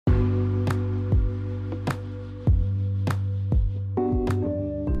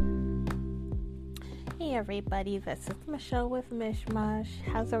everybody, this is Michelle with Mishmash.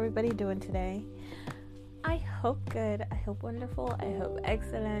 How's everybody doing today? I hope good, I hope wonderful, I hope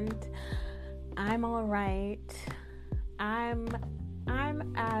excellent. I'm alright. I'm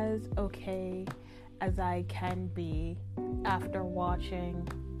as okay as I can be after watching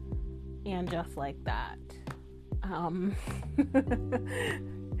And Just Like That.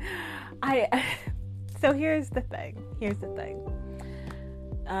 So here's the thing.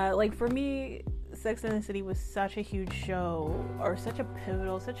 For me, Sex and the City was such a huge show, or such a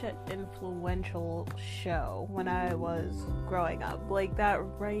pivotal, such an influential show when I was growing up. Like, that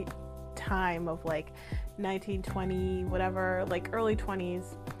right time of, 1920, whatever, early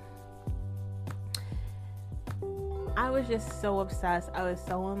 20s. I was just so obsessed. I was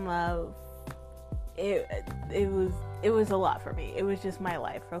so in love. It was a lot for me. It was just my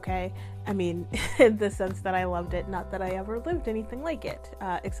life, okay? I mean, in the sense that I loved it, not that I ever lived anything like it,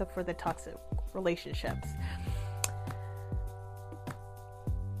 except for the toxic relationships.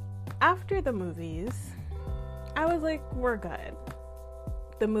 After the movies, I was like, we're good.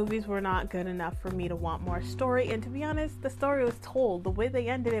 The movies were not good enough for me to want more story, and to be honest, the story was told. The way they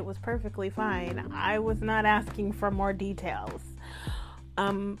ended it was perfectly fine. I was not asking for more details.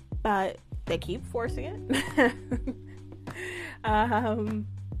 But they keep forcing it.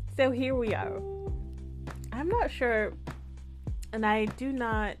 So here we are. I'm not sure, and I'm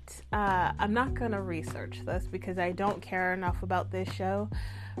not gonna research this because I don't care enough about this show,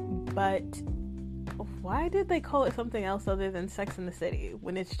 but why did they call it something else other than Sex and the City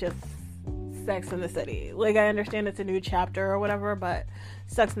when it's just Sex and the City? I understand it's a new chapter or whatever, but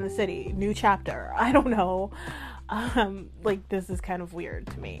Sex and the City, new chapter. I don't know. This is kind of weird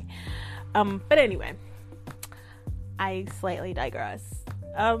to me. But anyway, I slightly digress.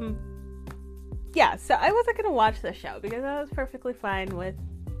 So I wasn't going to watch the show because I was perfectly fine with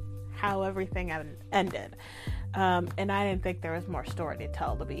how everything ended. And I didn't think there was more story to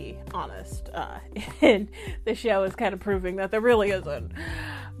tell, to be honest. And the show is kind of proving that there really isn't.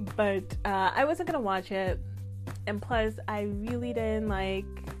 But I wasn't going to watch it. And plus, I really didn't like,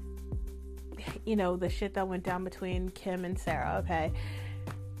 the shit that went down between Kim and Sarah, okay?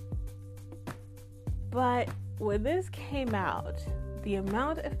 But when this came out, the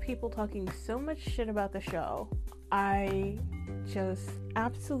amount of people talking so much shit about the show, I just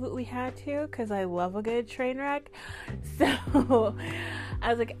absolutely had to, because I love a good train wreck. So I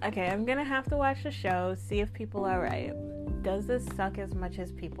was like, okay, I'm gonna have to watch the show, see if people are right. Does this suck as much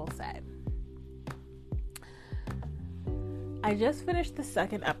as people say? I just finished the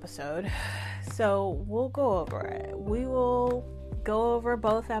second episode, so we'll go over it. We will go over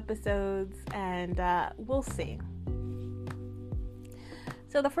both episodes and we'll see.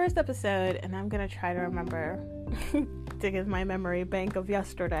 So the first episode, and I'm gonna try to remember to give my memory bank of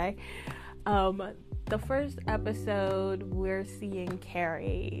yesterday. The first episode, we're seeing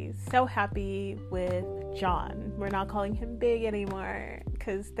Carrie so happy with John. We're not calling him Big anymore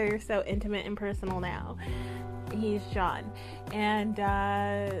because they're so intimate and personal now. He's John, and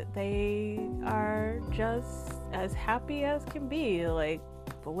they are just as happy as can be.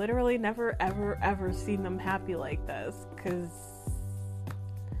 Literally never ever seen them happy like this, because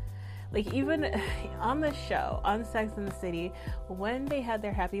even on the show, on Sex and the City, when they had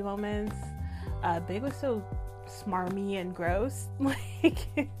their happy moments, Big was so smarmy and gross.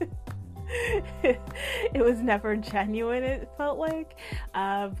 It was never genuine, it felt like.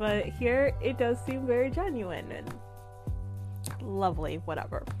 But here, it does seem very genuine and lovely,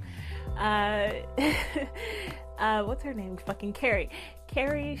 whatever. What's her name? Fucking Carrie.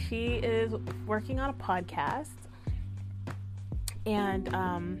 Carrie, she is working on a podcast. And,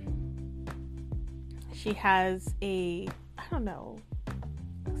 she has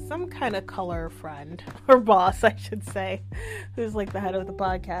some kind of color friend, or boss, I should say, who's the head of the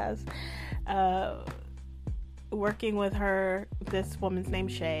podcast, working with her. This woman's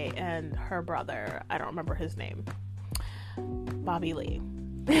named Shay, and her brother, I don't remember his name, Bobby Lee.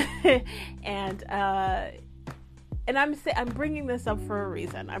 And I'm bringing this up for a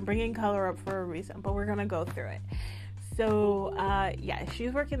reason. I'm bringing color up for a reason, but we're gonna go through it. So,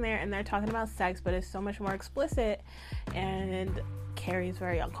 she's working there, and they're talking about sex, but it's so much more explicit, and Carrie's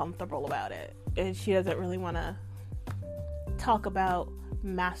very uncomfortable about it, and she doesn't really want to talk about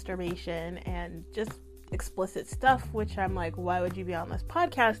masturbation and just explicit stuff, which I'm like, why would you be on this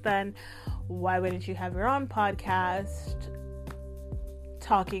podcast then? Why wouldn't you have your own podcast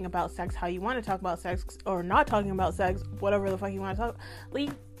talking about sex how you want to talk about sex, or not talking about sex, whatever the fuck you want to talk?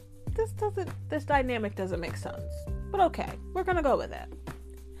 This dynamic doesn't make sense. But okay, we're gonna go with it.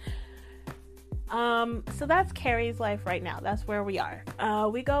 So that's Carrie's life right now. That's where we are.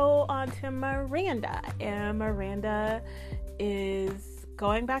 We go on to Miranda, and Miranda is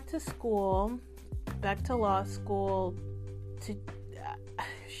going back to school, back to law school.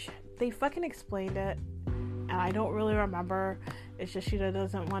 They fucking explained it, and I don't really remember. It's just she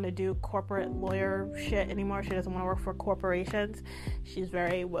doesn't want to do corporate lawyer shit anymore. She doesn't want to work for corporations. She's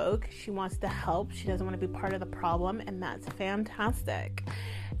very woke. She wants to help. She doesn't want to be part of the problem, and that's fantastic.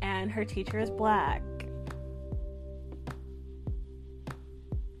 And her teacher is black.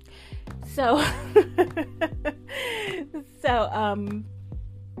 So,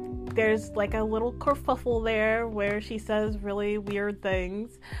 there's like a little kerfuffle there where she says really weird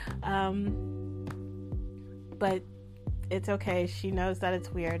things. But it's okay. She knows that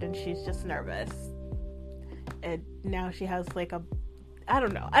it's weird and she's just nervous. And now she has like I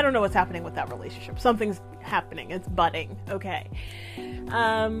don't know what's happening with that relationship. Something's happening. It's budding. Okay.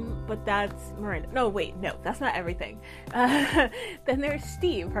 But that's Miranda. No, wait, no, that's not everything. Then there's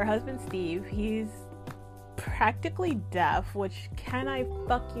Steve, her husband Steve. He's practically deaf, which can I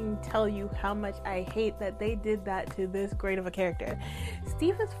fucking tell you how much I hate that they did that to this great of a character.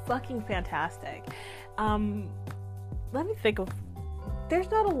 Steve is fucking fantastic. Let me think of,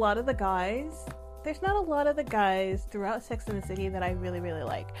 there's not a lot of the guys throughout Sex and the City that I really, really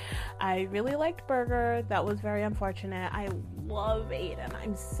like. I really liked Berger. That was very unfortunate. I love Aiden.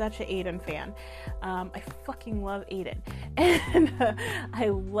 I'm such an Aiden fan. I fucking love Aiden. And I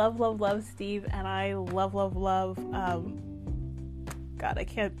love Steve. And I love, God, I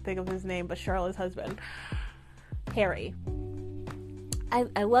can't think of his name, but Charlotte's husband, Harry.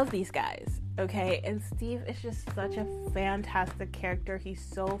 I love these guys. Okay, and Steve is just such a fantastic character. He's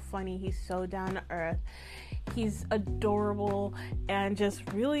so funny. He's so down to earth. He's adorable and just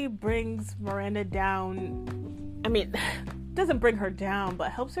really brings Miranda down. I mean, doesn't bring her down,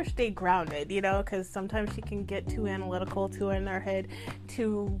 but helps her stay grounded, you know, because sometimes she can get too analytical, too in her head,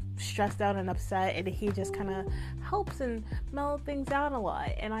 too stressed out and upset, and he just kind of helps and mellow things out a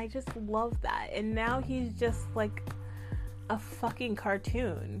lot, and I just love that. And now he's just like a fucking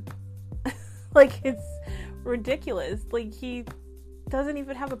cartoon. Like, it's ridiculous. Like, he doesn't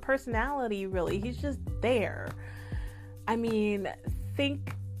even have a personality, really. He's just there. I mean,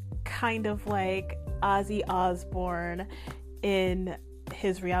 think kind of like Ozzy Osbourne in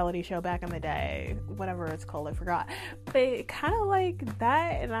his reality show back in the day. Whatever it's called, I forgot. But kind of like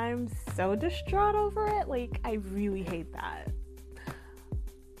that, and I'm so distraught over it. Like, I really hate that.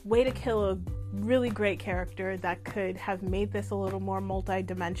 Way to kill a really great character that could have made this a little more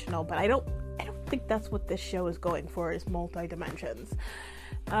multi-dimensional, but I don't think that's what this show is going for, is multi-dimensions.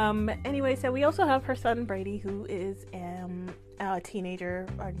 Anyway, so we also have her son Brady, who is a teenager,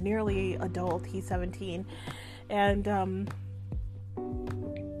 or nearly adult. He's 17, and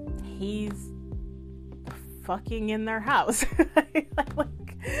he's fucking in their house.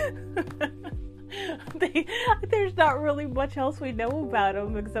 There's not really much else we know about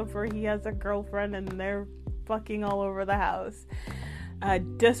him except for he has a girlfriend and they're fucking all over the house.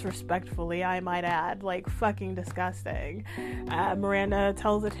 Disrespectfully, I might add. Like, fucking disgusting. Miranda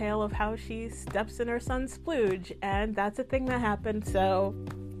tells a tale of how she steps in her son's splooge, and that's a thing that happened, so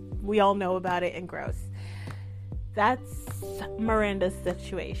we all know about it, and gross. That's Miranda's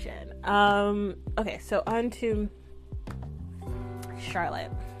situation. Okay, so on to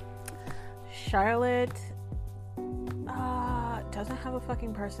Charlotte. Charlotte doesn't have a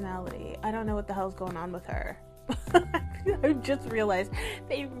fucking personality. I don't know what the hell's going on with her. I just realized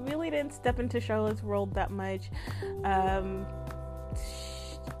they really didn't step into Charlotte's world that much.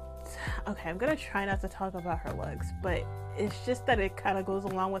 Okay, I'm gonna try not to talk about her looks, but it's just that it kind of goes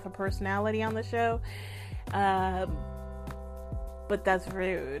along with her personality on the show. But that's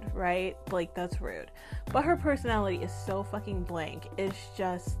rude, right? Like, that's rude. But her personality is so fucking blank. It's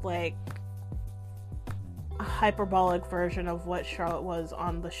just like a hyperbolic version of what Charlotte was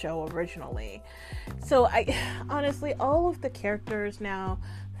on the show originally. So I honestly, all of the characters now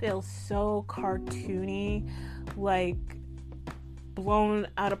feel so cartoony, like blown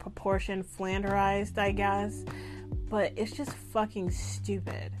out of proportion, flanderized, I guess. But it's just fucking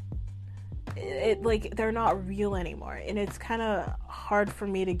stupid. It like, they're not real anymore, and it's kind of hard for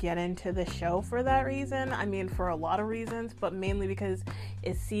me to get into the show for that reason. I mean, for a lot of reasons, but mainly because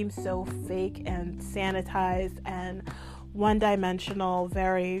it seems so fake and sanitized and one-dimensional.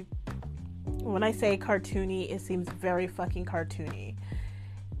 Very, when I say cartoony, it seems very fucking cartoony,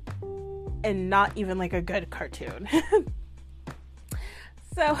 and not even like a good cartoon.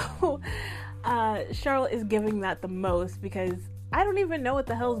 So Charlotte is giving that the most, because I don't even know what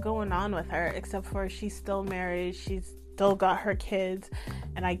the hell's going on with her, except for she's still married, she's still got her kids.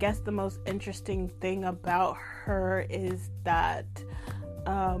 And I guess the most interesting thing about her is that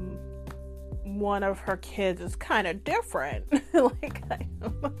one of her kids is kind of different. Like, I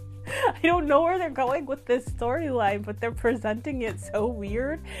don't know where they're going with this storyline, but they're presenting it so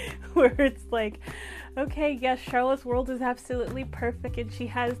weird, where it's like, okay, yes, Charlotte's world is absolutely perfect, and she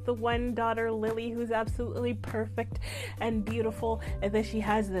has the one daughter, Lily, who's absolutely perfect and beautiful, and then she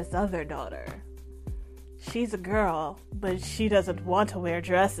has this other daughter. She's a girl, but she doesn't want to wear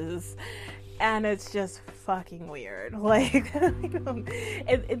dresses. And it's just fucking weird. Like,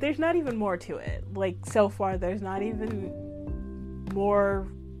 there's not even more to it. Like, so far, there's not even more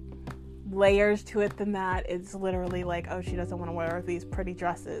layers to it than that. It's literally like, oh, she doesn't want to wear these pretty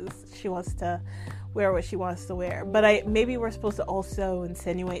dresses. She wants to wear what she wants to wear. But maybe we're supposed to also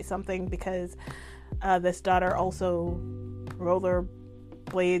insinuate something, because this daughter also roller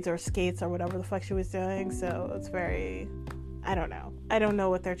blades or skates or whatever the fuck she was doing. So it's very... I don't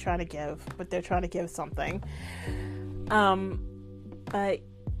know what they're trying to give, but they're trying to give something. But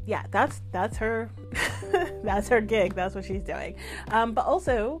yeah, that's her that's her gig. That's what she's doing. But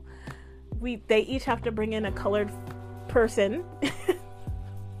also they each have to bring in a colored person.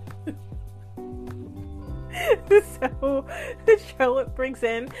 So Charlotte brings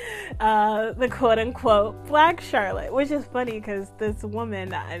in the quote-unquote Black Charlotte, which is funny because this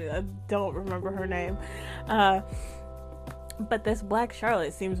woman, I don't remember her name, but this Black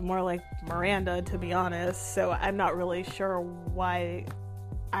Charlotte seems more like Miranda, to be honest, so I'm not really sure why.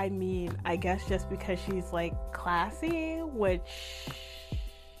 I mean, I guess just because she's like classy, which...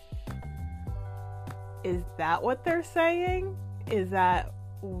 Is that what they're saying? Is that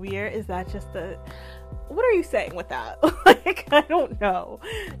weird? Is that just what are you saying with that? Like, I don't know.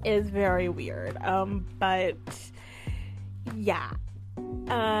 It's very weird. But yeah.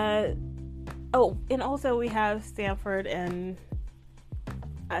 Oh, and also we have Stanford and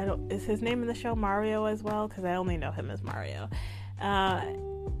is his name in the show Mario as well? Because I only know him as Mario.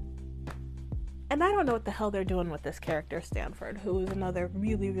 And I don't know what the hell they're doing with this character, Stanford, who is another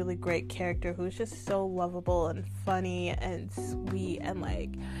really, really great character who's just so lovable and funny and sweet and, like,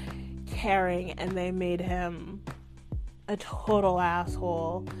 caring, and they made him a total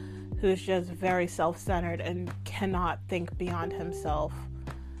asshole who's just very self-centered and cannot think beyond himself.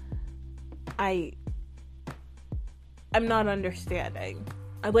 I'm not understanding.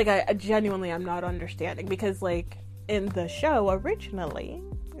 I genuinely am not understanding, because, like, in the show originally,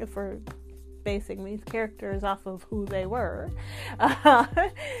 if we're basing these characters off of who they were,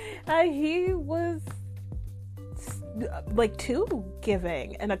 he was like too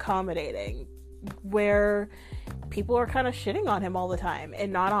giving and accommodating, where people are kind of shitting on him all the time,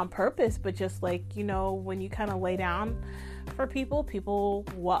 and not on purpose, but just like, you know, when you kind of lay down for people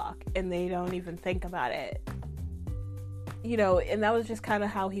walk and they don't even think about it, you know. And that was just kind of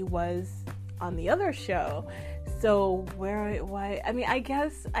how he was on the other show. So why I mean, I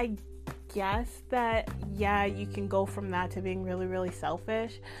guess that, yeah, you can go from that to being really, really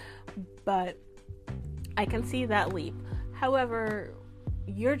selfish, but I can see that leap. However,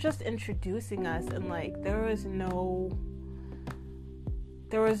 you're just introducing us, and like there was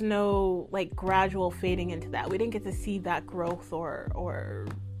no like gradual fading into that. We didn't get to see that growth or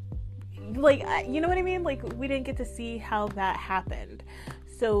like, you know what I mean? Like, we didn't get to see how that happened.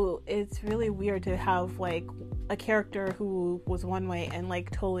 So it's really weird to have like a character who was one way and like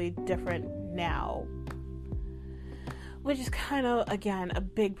totally different now, which is kind of, again, a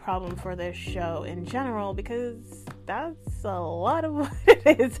big problem for this show in general, because that's a lot of what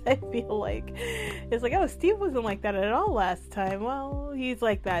it is. I feel like it's like, oh, Steve wasn't like that at all last time. Well, he's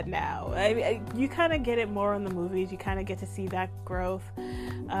like that now. You kind of get it more in the movies. You kind of get to see that growth,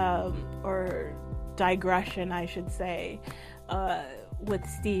 or digression, I should say, with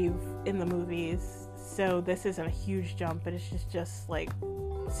Steve in the movies. So this isn't a huge jump, but it's just like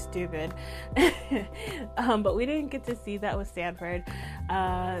stupid. But we didn't get to see that with Stanford.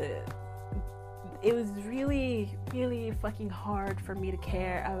 It was really, really fucking hard for me to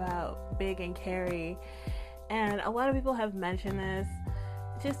care about Big and Carrie, and a lot of people have mentioned this.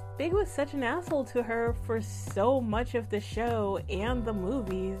 Just Big was such an asshole to her for so much of the show and the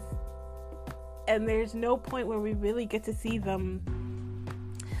movies, and there's no point where we really get to see them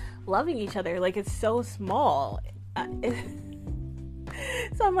loving each other. Like, it's so small. So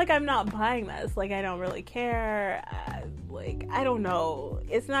I'm like, I'm not buying this. Like, I don't really care. Like, I don't know.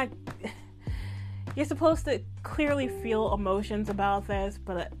 It's not... You're supposed to clearly feel emotions about this,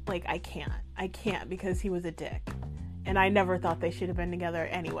 but, like, I can't because he was a dick. And I never thought they should have been together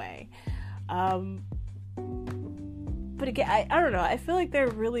anyway. But again, I don't know. I feel like there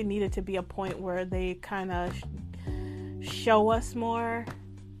really needed to be a point where they kind of show us more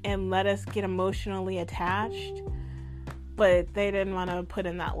and let us get emotionally attached, but they didn't want to put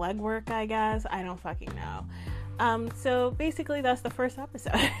in that legwork, I guess. I don't fucking know. So basically that's the first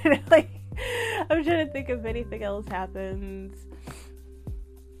episode. Like, I'm trying to think if anything else happens.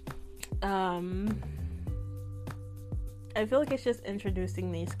 I feel like it's just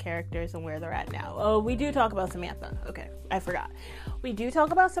introducing these characters and where they're at now. Oh, we do talk about Samantha. Okay, I forgot. We do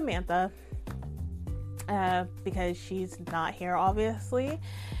talk about Samantha because she's not here, obviously.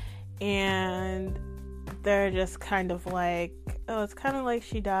 And they're just kind of like, oh, it's kind of like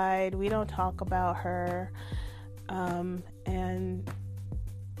she died. We don't talk about her. And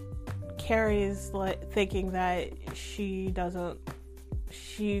Carrie's like thinking that she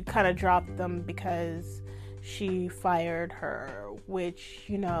kind of dropped them because she fired her, which,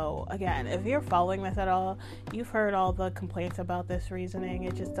 you know, again, if you're following this at all, you've heard all the complaints about this reasoning.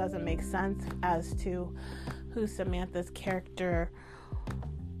 It just doesn't make sense as to who Samantha's character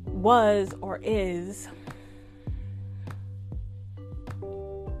was or is.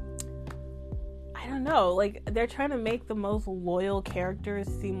 I don't know, like, they're trying to make the most loyal characters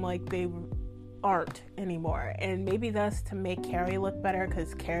seem like they aren't anymore, and maybe that's to make Carrie look better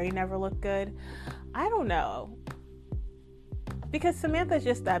because Carrie never looked good. I don't know, because Samantha's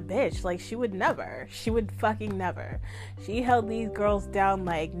just that bitch. Like, she would fucking never. She held these girls down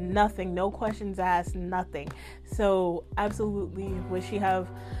like nothing, no questions asked, nothing. So absolutely, would she have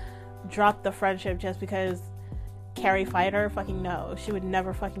dropped the friendship just because Carrie fired her? Fucking no. She would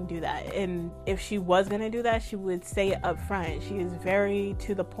never fucking do that. And if she was gonna do that, she would say it up front. She is very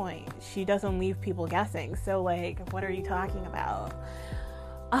to the point. She doesn't leave people guessing. So, like, what are you talking about?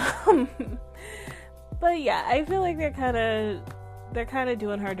 But yeah, I feel like they're kind of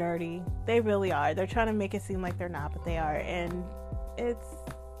doing her dirty. They really are. They're trying to make it seem like they're not, but they are. And it's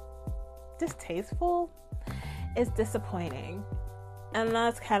distasteful. It's disappointing. And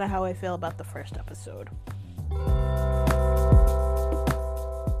that's kind of how I feel about the first episode.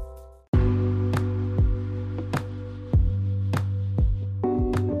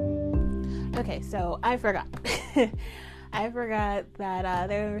 Okay, so I forgot. I forgot that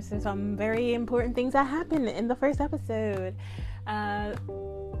there were some very important things that happened in the first episode.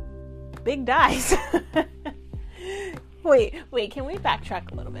 Big dies. Wait, can we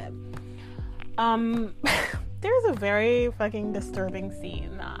backtrack a little bit? There's a very fucking disturbing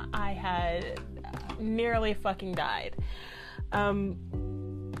scene. I had nearly fucking died.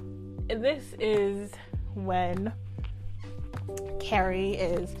 This is when Carrie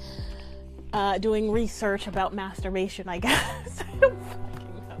is doing research about masturbation, I guess. I don't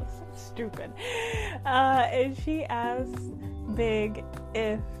fucking know. So stupid. And she asks Big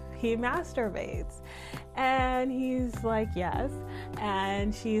if he masturbates. And he's like, yes.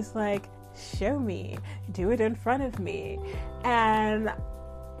 And she's like, show me. Do it in front of me. And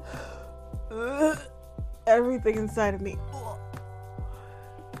everything inside of me.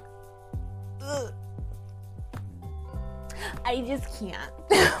 I just can't.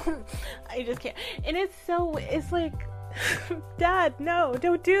 I just can't. And it's like, Dad, no,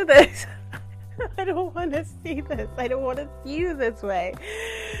 don't do this. I don't want to see this. I don't want to see you this way.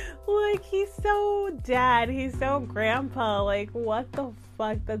 Like, he's so dad. He's so grandpa. Like, what the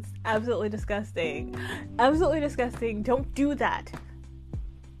fuck? That's absolutely disgusting. Absolutely disgusting. Don't do that.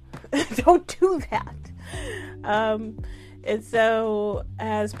 Don't do that. And so,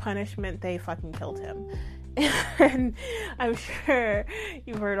 as punishment, they fucking killed him. And I'm sure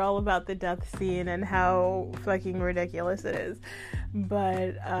you've heard all about the death scene and how fucking ridiculous it is.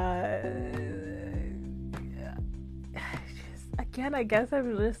 But, again, I guess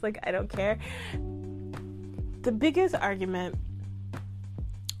I'm just like, I don't care. The biggest argument,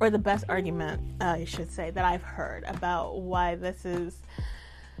 or the best argument, I should say, that I've heard about why this is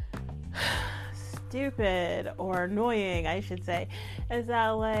stupid or annoying, I should say, is that,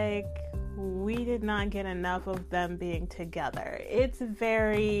 like, we did not get enough of them being together. It's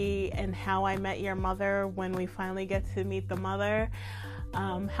very in How I Met Your Mother when we finally get to meet the mother.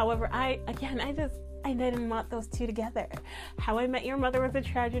 However, I didn't want those two together. How I Met Your Mother was a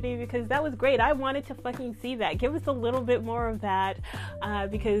tragedy because that was great. I wanted to fucking see that. Give us a little bit more of that,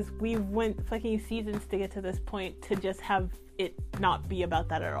 because we went fucking seasons to get to this point to just have it not be about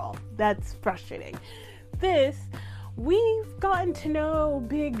that at all. That's frustrating. This, we've gotten to know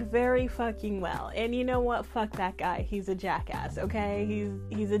Big very fucking well. And you know what? Fuck that guy. He's a jackass, okay?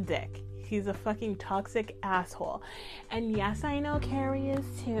 He's a dick. He's a fucking toxic asshole. And yes, I know Carrie is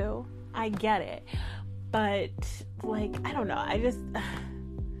too. I get it. But, like, I don't know.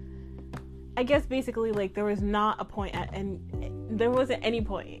 I guess basically, like, there was not a point and There wasn't any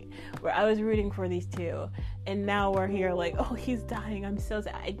point where I was rooting for these two, and now we're here like, oh, he's dying, I'm so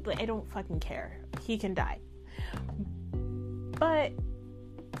sad. I don't fucking care. He can die. But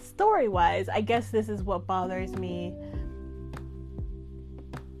story-wise, I guess this is what bothers me.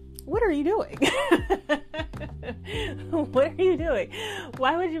 What are you doing? What are you doing?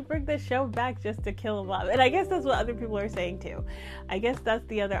 Why would you bring this show back just to kill him off? And I guess that's what other people are saying too. I guess that's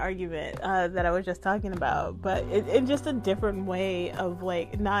the other argument that I was just talking about, but in just a different way of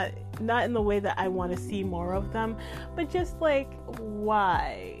like, not in the way that I want to see more of them, but just like,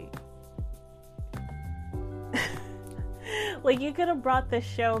 why? Like, you could have brought this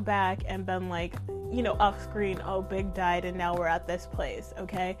show back and been like, you know, off screen, oh, Big died and now we're at this place,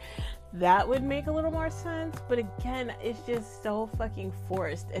 okay? That would make a little more sense, but again, it's just so fucking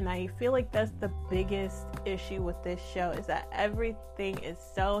forced, and I feel like that's the biggest issue with this show, is that everything is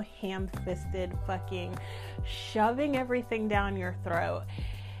so ham-fisted, fucking shoving everything down your throat,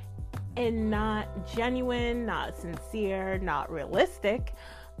 and not genuine, not sincere, not realistic.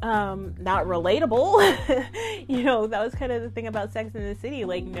 Not relatable. You know, that was kind of the thing about Sex and the City.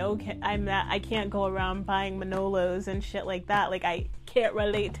 Like, no, I can't go around buying Manolos and shit like that. Like, I can't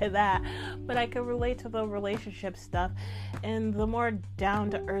relate to that, but I can relate to the relationship stuff and the more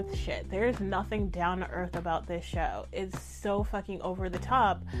down to earth shit. There's nothing down to earth about this show. It's so fucking over the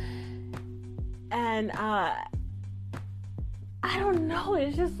top, and I don't know.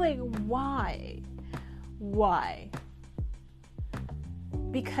 It's just like, why?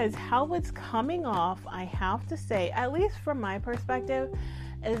 Because how it's coming off, I have to say, at least from my perspective,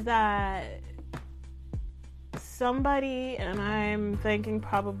 is that somebody, and I'm thinking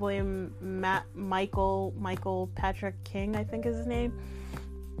probably Michael Patrick King, I think is his name,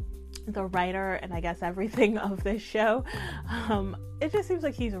 the writer and I guess everything of this show, it just seems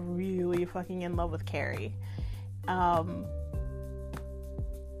like he's really fucking in love with Carrie.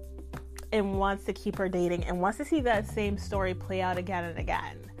 And wants to keep her dating and wants to see that same story play out again and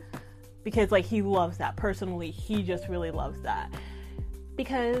again. Because, like, he loves that. Personally, he just really loves that.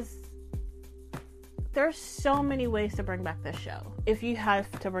 Because there's so many ways to bring back this show. If you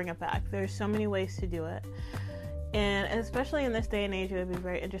have to bring it back, there's so many ways to do it. And especially in this day and age, it would be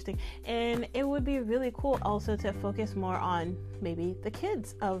very interesting. And it would be really cool also to focus more on maybe the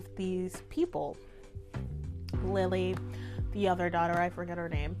kids of these people. Lily, the other daughter, I forget her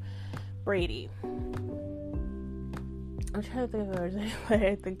name. Brady. I'm trying to think of others, but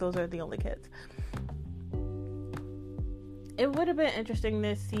I think those are the only kids. It would have been interesting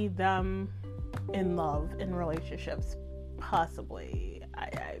to see them in love, in relationships, possibly.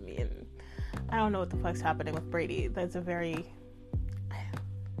 I mean, I don't know what the fuck's happening with Brady. That's a very,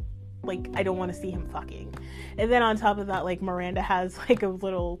 like, I don't want to see him fucking. And then on top of that, like, Miranda has like a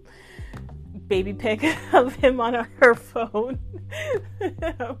little baby pic of him on her phone.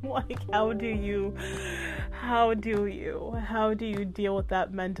 I'm like, how do you deal with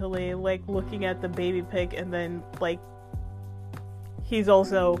that mentally? Like, looking at the baby pic and then, like, he's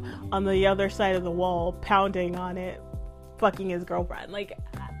also on the other side of the wall pounding on it, fucking his girlfriend. Like,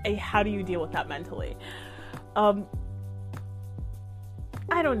 how do you deal with that mentally? I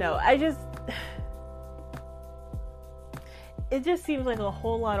don't know. It just seems like a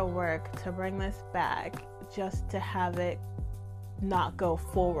whole lot of work to bring this back just to have it not go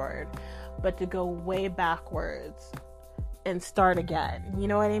forward, but to go way backwards and start again. You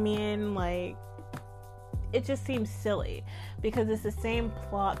know what I mean? Like, it just seems silly because it's the same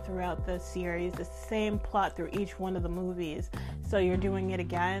plot throughout the series, the same plot through each one of the movies. So you're doing it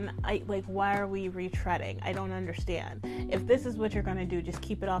again. Why are we retreading? I don't understand. If this is what you're gonna do, just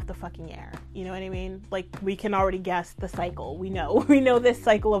keep it off the fucking air. You know what I mean? Like, we can already guess the cycle. We know this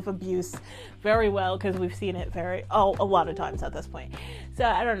cycle of abuse very well because we've seen it a lot of times at this point. So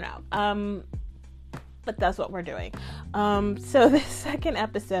I don't know. But that's what we're doing. So the second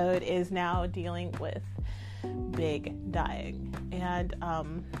episode is now dealing with Big dying, and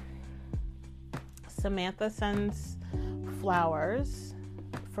Samantha sends flowers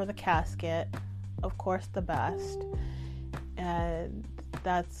for the casket, of course the best, and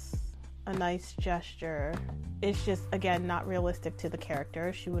that's a nice gesture. It's just, again, not realistic to the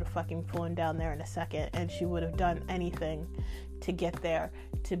character. She would have fucking flown down there in a second, and she would have done anything to get there,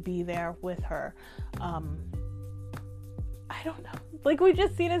 to be there with her. I don't know. Like, we've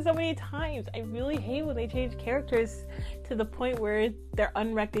just seen it so many times. I really hate when they change characters to the point where they're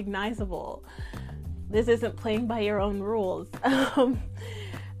unrecognizable. This isn't playing by your own rules.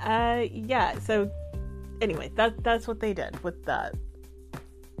 Yeah, so anyway, that's what they did with that.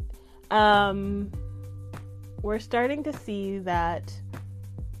 We're starting to see that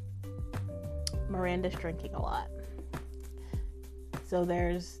Miranda's drinking a lot. So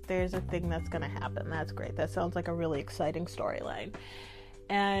there's a thing that's gonna happen. That's great. That sounds like a really exciting storyline.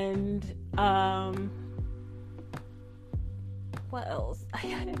 And what else?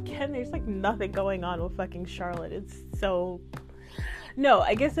 Again, there's like nothing going on with fucking Charlotte. It's so... No,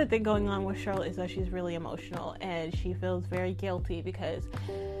 I guess the thing going on with Charlotte is that she's really emotional, and she feels very guilty because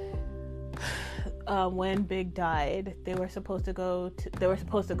when Big died, they were supposed to go to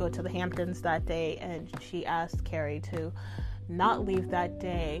the Hamptons that day, and she asked Carrie to not leave that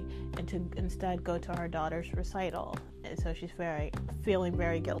day and to instead go to her daughter's recital. And so she's feeling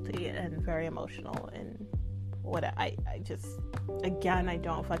very guilty and very emotional. And what I just, again, I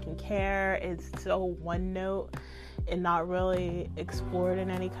don't fucking care. It's so one note and not really explored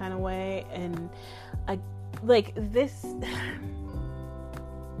in any kind of way. And I like this.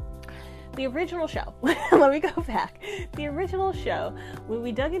 The original show, let me go back. The original show, when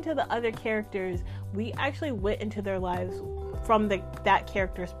we dug into the other characters, we actually went into their lives from that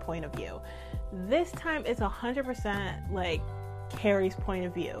character's point of view. This time it's 100% like Carrie's point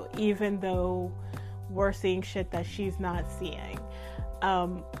of view, even though we're seeing shit that she's not seeing.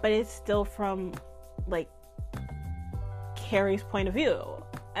 But it's still from like Carrie's point of view,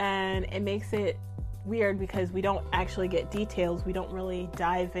 and it makes it weird because we don't actually get details. We don't really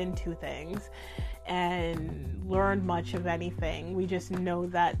dive into things and learn much of anything. We just know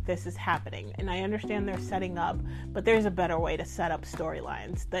that this is happening, and I understand they're setting up, but there's a better way to set up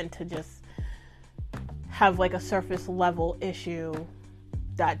storylines than to just have like a surface level issue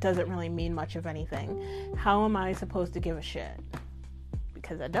that doesn't really mean much of anything. How am I supposed to give a shit?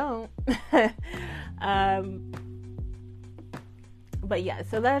 Because I don't. But yeah,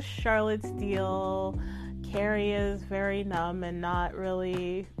 so that's Charlotte's deal. Carrie is very numb and not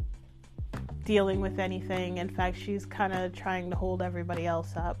really dealing with anything. In fact, she's kind of trying to hold everybody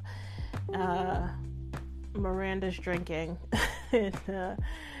else up. Miranda's drinking.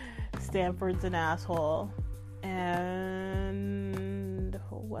 Stanford's an asshole. And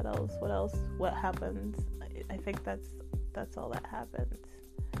what else? What happens? I think that's all that happens.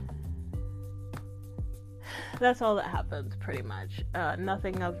 That's all that happens, pretty much.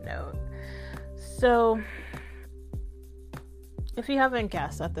 Nothing of note. So, if you haven't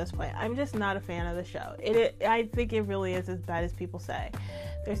guessed at this point, I'm just not a fan of the show. I think it really is as bad as people say.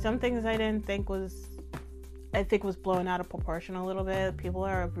 There's some things I think was blown out of proportion a little bit. People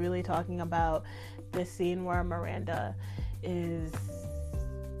are really talking about this scene where Miranda is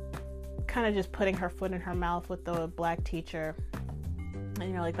kind of just putting her foot in her mouth with the black teacher.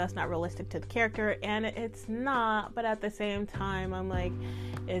 And you're like, that's not realistic to the character, and it's not. But at the same time, I'm like,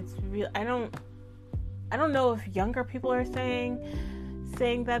 it's real. I don't know if younger people are saying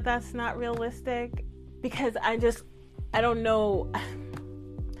that that's not realistic, because I don't know.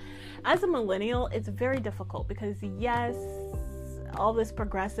 As a millennial, it's very difficult because yes, all this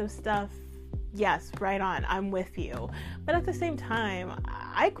progressive stuff, yes, right on, I'm with you. But at the same time,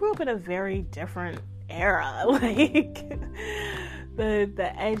 I grew up in a very different era, like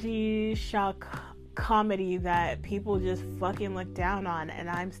the edgy shock comedy that people just fucking look down on, and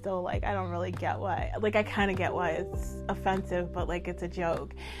I'm still like, I don't really get why. Like, I kind of get why it's offensive, but like, it's a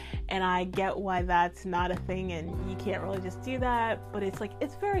joke, and I get why that's not a thing, and you can't really just do that. But it's like,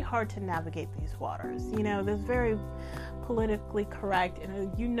 it's very hard to navigate these waters, you know. There's very politically correct,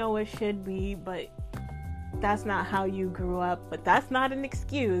 and you know it should be, but that's not how you grew up. But that's not an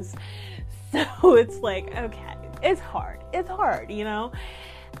excuse. So it's like, okay, it's hard, you know.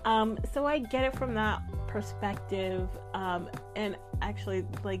 So I get it from that perspective. And actually,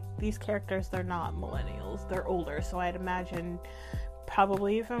 like, these characters, they're not millennials, they're older, so I'd imagine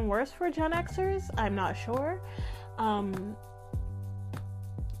probably even worse for Gen Xers. I'm not sure. And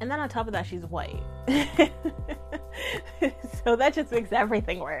then on top of that, she's white. So that just makes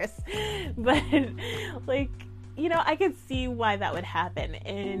everything worse. But like, you know, I could see why that would happen.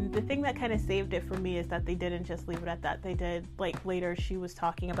 And the thing that kind of saved it for me is that they didn't just leave it at that. They did, like, later she was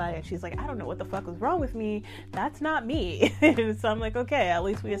talking about it, and she's like, I don't know what the fuck was wrong with me. That's not me. So I'm like, okay, at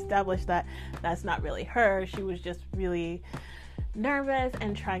least we established that that's not really her. She was just really nervous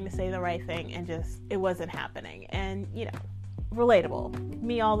and trying to say the right thing, and just, it wasn't happening. And, you know, relatable.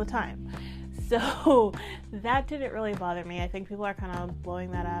 Me all the time. So that didn't really bother me. I think people are kind of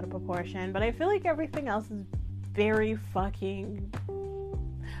blowing that out of proportion, but I feel like everything else is very fucking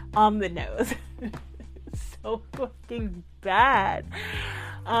on the nose. So fucking bad.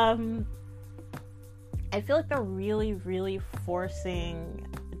 I feel like they're really, really forcing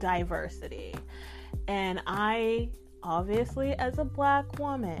diversity, and I obviously, as a black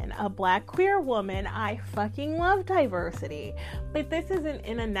woman, a black queer woman, I fucking love diversity, but this isn't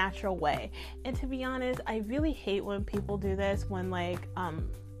in a natural way. And to be honest, I really hate when people do this, when like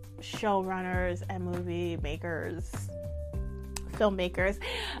showrunners and movie makers, filmmakers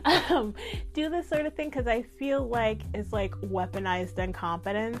do this sort of thing, because I feel like it's like weaponized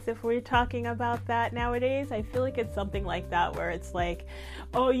incompetence. If we're talking about that nowadays, I feel like it's something like that, where it's like,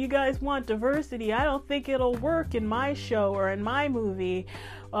 oh, you guys want diversity, I don't think it'll work in my show or in my movie,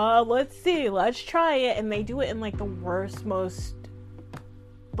 let's see, let's try it. And they do it in like the worst, most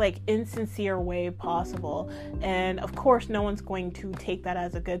like insincere way possible, and of course no one's going to take that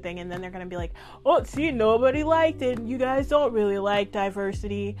as a good thing, and then they're going to be like, oh, see, nobody liked it, you guys don't really like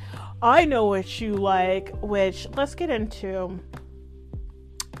diversity, I know what you like. Which, let's get into,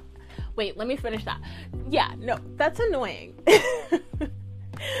 wait, let me finish that. Yeah, no, that's annoying.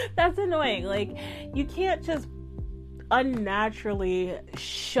 That's annoying. Like, you can't just unnaturally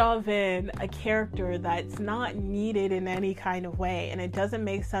shove in a character that's not needed in any kind of way, and it doesn't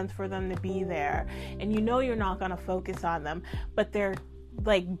make sense for them to be there, and you know you're not going to focus on them, but they're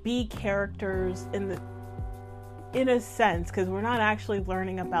like B characters in a sense, because we're not actually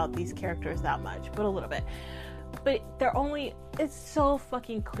learning about these characters that much, but a little bit. But it's so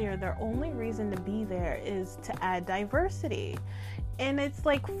fucking clear, their only reason to be there is to add diversity. And it's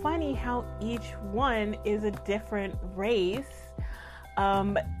like funny how each one is a different race,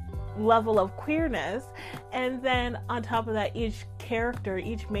 level of queerness, and then on top of that, each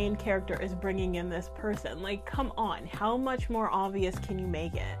main character is bringing in this person. Like, come on, how much more obvious can you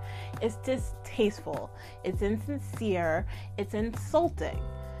make it? It's distasteful, it's insincere, it's insulting.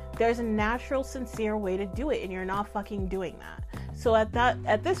 There's a natural, sincere way to do it, and you're not fucking doing that. So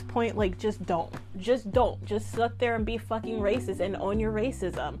at this point, like, just sit there and be fucking racist and own your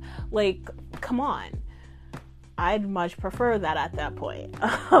racism. Like, come on. I'd much prefer that at that point.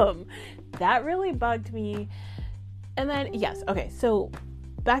 That really bugged me. And then, yes, okay, so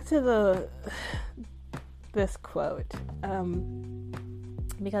back to this quote.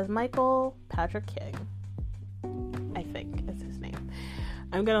 Because Michael Patrick King, I think is his name.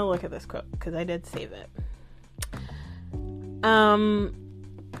 I'm gonna look at this quote because I did save it.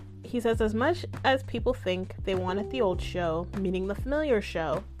 He says, as much as people think they wanted the old show, meaning the familiar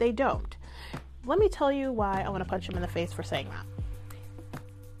show, they don't. Let me tell you why I want to punch him in the face for saying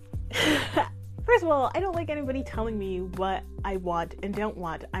that. First of all, I don't like anybody telling me what I want and don't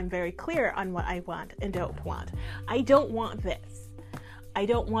want. I'm very clear on what I want and don't want. I don't want this. I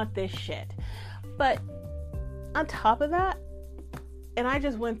don't want this shit. But on top of that, and I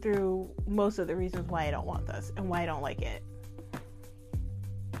just went through most of the reasons why I don't want this and why I don't like it.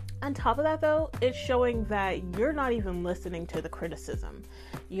 On top of that, though, it's showing that you're not even listening to the criticism.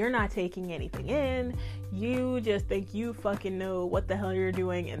 You're not taking anything in. You just think you fucking know what the hell you're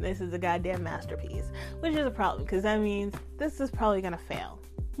doing, and this is a goddamn masterpiece. Which is a problem, because that means this is probably gonna fail.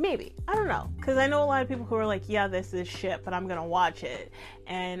 Maybe. I don't know. Because I know a lot of people who are like, yeah, this is shit, but I'm gonna watch it.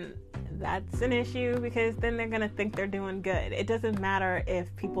 And that's an issue, because then they're gonna think they're doing good. It doesn't matter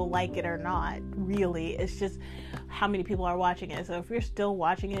if people like it or not, really. It's just how many people are watching it. So if you're still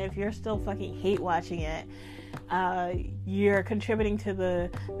watching it, if you're still fucking hate watching it, you're contributing to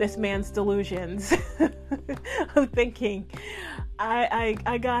this man's delusions of thinking,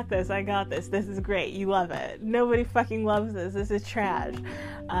 I got this, this is great, you love it. Nobody fucking loves this is trash.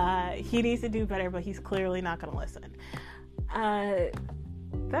 He needs to do better, but he's clearly not gonna listen.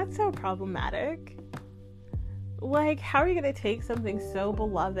 That's so problematic. Like, how are you gonna take something so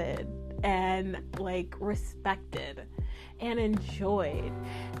beloved and like respected and enjoyed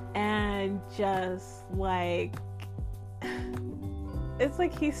and just like, it's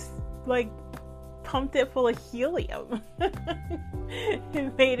like he's like pumped it full of helium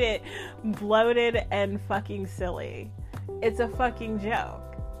and made it bloated and fucking silly. It's a fucking joke.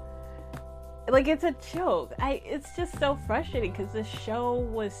 Like, it's a joke. It's just so frustrating, because the show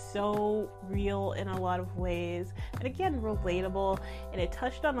was so real in a lot of ways, and again, relatable, and it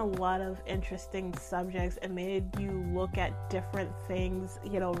touched on a lot of interesting subjects and made you look at different things,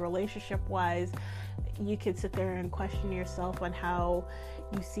 you know, relationship wise. You could sit there and question yourself on how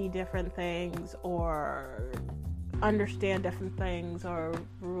you see different things or understand different things, or,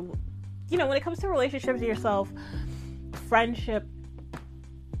 you know, when it comes to relationships yourself, friendship,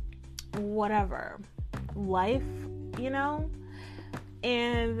 whatever, life, you know.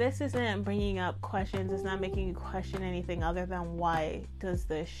 And this isn't bringing up questions, it's not making you question anything other than, why does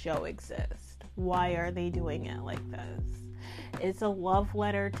this show exist? Why are they doing it like this? It's a love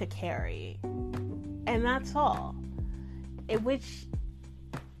letter to Carrie, and that's all. Which,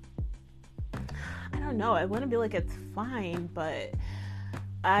 I don't know, I wouldn't be like it's fine, but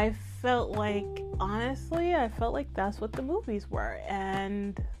I felt like, honestly, that's what the movies were,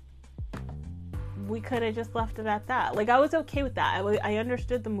 and we could have just left it at that. Like, I was okay with that. I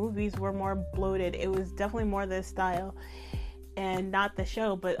understood the movies were more bloated. It was definitely more this style and not the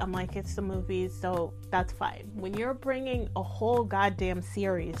show, but I'm like, it's the movies, so that's fine. When you're bringing a whole goddamn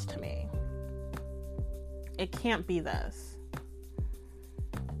series to me, it can't be this.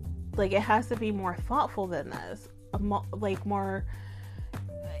 Like, it has to be more thoughtful than this. Like, more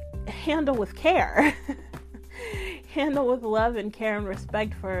handle with care. Handle with love and care and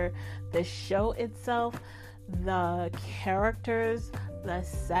respect for the show itself, the characters, the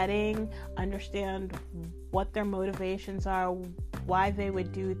setting, understand what their motivations are, why they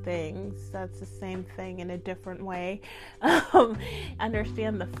would do things. That's the same thing in a different way.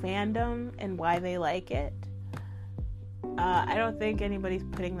 Understand the fandom and why they like it. I don't think anybody's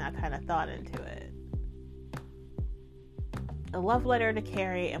putting that kind of thought into it. A love letter to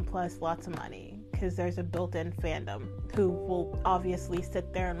Carrie, and plus lots of money, because there's a built-in fandom who will obviously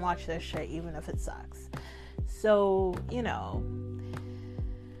sit there and watch this shit even if it sucks. So, you know,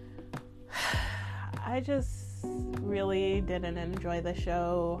 I just really didn't enjoy the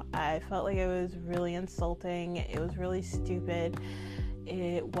show. I felt like it was really insulting. It was really stupid.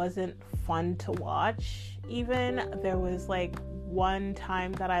 It wasn't fun to watch even. There was like one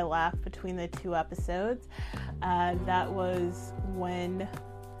time that I laughed between the two episodes. That was when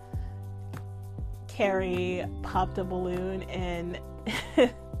Carrie popped a balloon and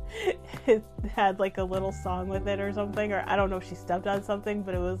it had like a little song with it or something, or I don't know if she stepped on something,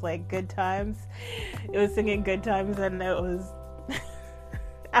 but it was like Good Times. It was singing Good Times, and it was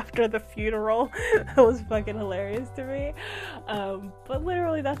after the funeral. It was fucking hilarious to me. But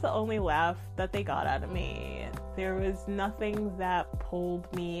literally that's the only laugh that they got out of me. There was nothing that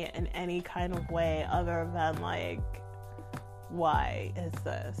pulled me in any kind of way other than like, why is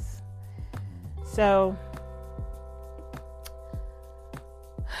this? So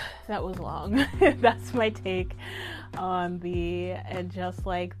that was long. That's my take on the And Just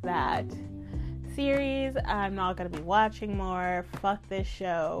Like That series. I'm not gonna be watching more. Fuck this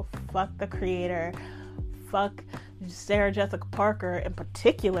show. Fuck the creator. Fuck Sarah Jessica Parker in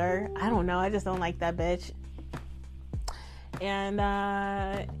particular. I don't know. I just don't like that bitch. And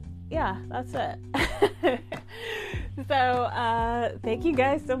yeah, that's it. So thank you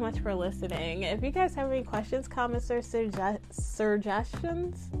guys so much for listening. If you guys have any questions, comments, or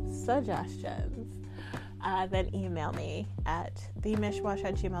suggestions, then email me at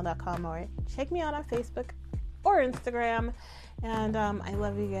themishwash@gmail.com, or check me out on Facebook or Instagram. And I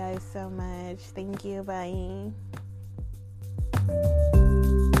love you guys so much. Thank you. Bye.